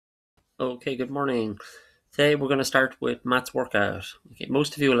Okay, good morning. Today we're going to start with Maths Workout. Okay,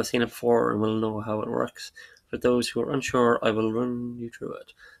 most of you will have seen it before and will know how it works. For those who are unsure, I will run you through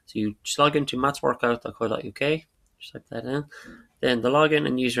it. So you just log into mathsworkout.co.uk, just type that in. Then the login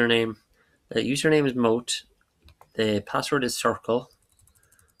and username. The username is moat. The password is circle.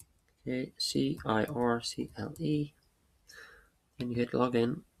 Okay, CIRCLE. Then you hit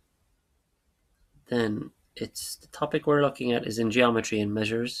login. Then it's the topic we're looking at is in geometry and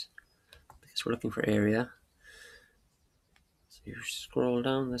measures, because we're looking for area. So you scroll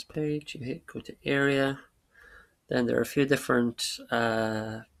down this page, you hit go to area, then there are a few different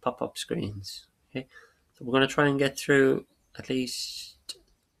pop-up screens. Okay, so we're going to try and get through at least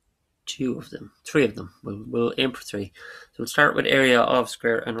three of them. We'll aim for three. So we'll start with area of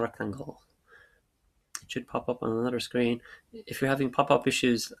square and rectangle. It should pop up on another screen. If you're having pop-up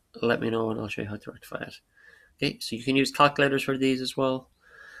issues, let me know and I'll show you how to rectify it. Okay, so you can use calculators for these as well.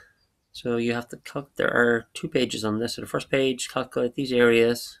 So you have to there are two pages on this. So the first page, calculate these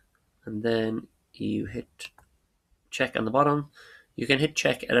areas, and then you hit check on the bottom. You can hit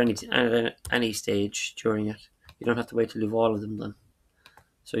check at any stage during it. You don't have to wait till you've all of them done.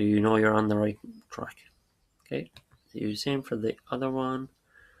 So you know you're on the right track. Okay, do the same for the other one,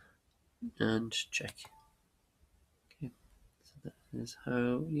 and check. Okay, so that is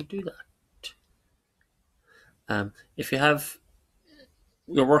how you do that. If you have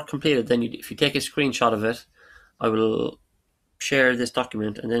your work completed, then if you take a screenshot of it, I will share this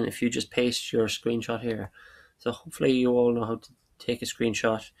document, and then if you just paste your screenshot here. So hopefully you all know how to take a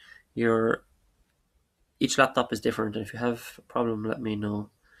screenshot. Each laptop is different, and if you have a problem, let me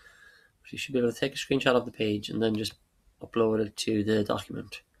know. But you should be able to take a screenshot of the page and then just upload it to the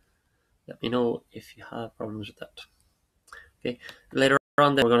document. Let me know if you have problems with that. Okay, later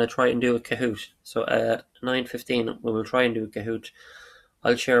on then we're going to try and do a Kahoot. So at 9:15 we will try and do a Kahoot.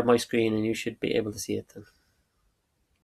 I'll share my screen and you should be able to see it then.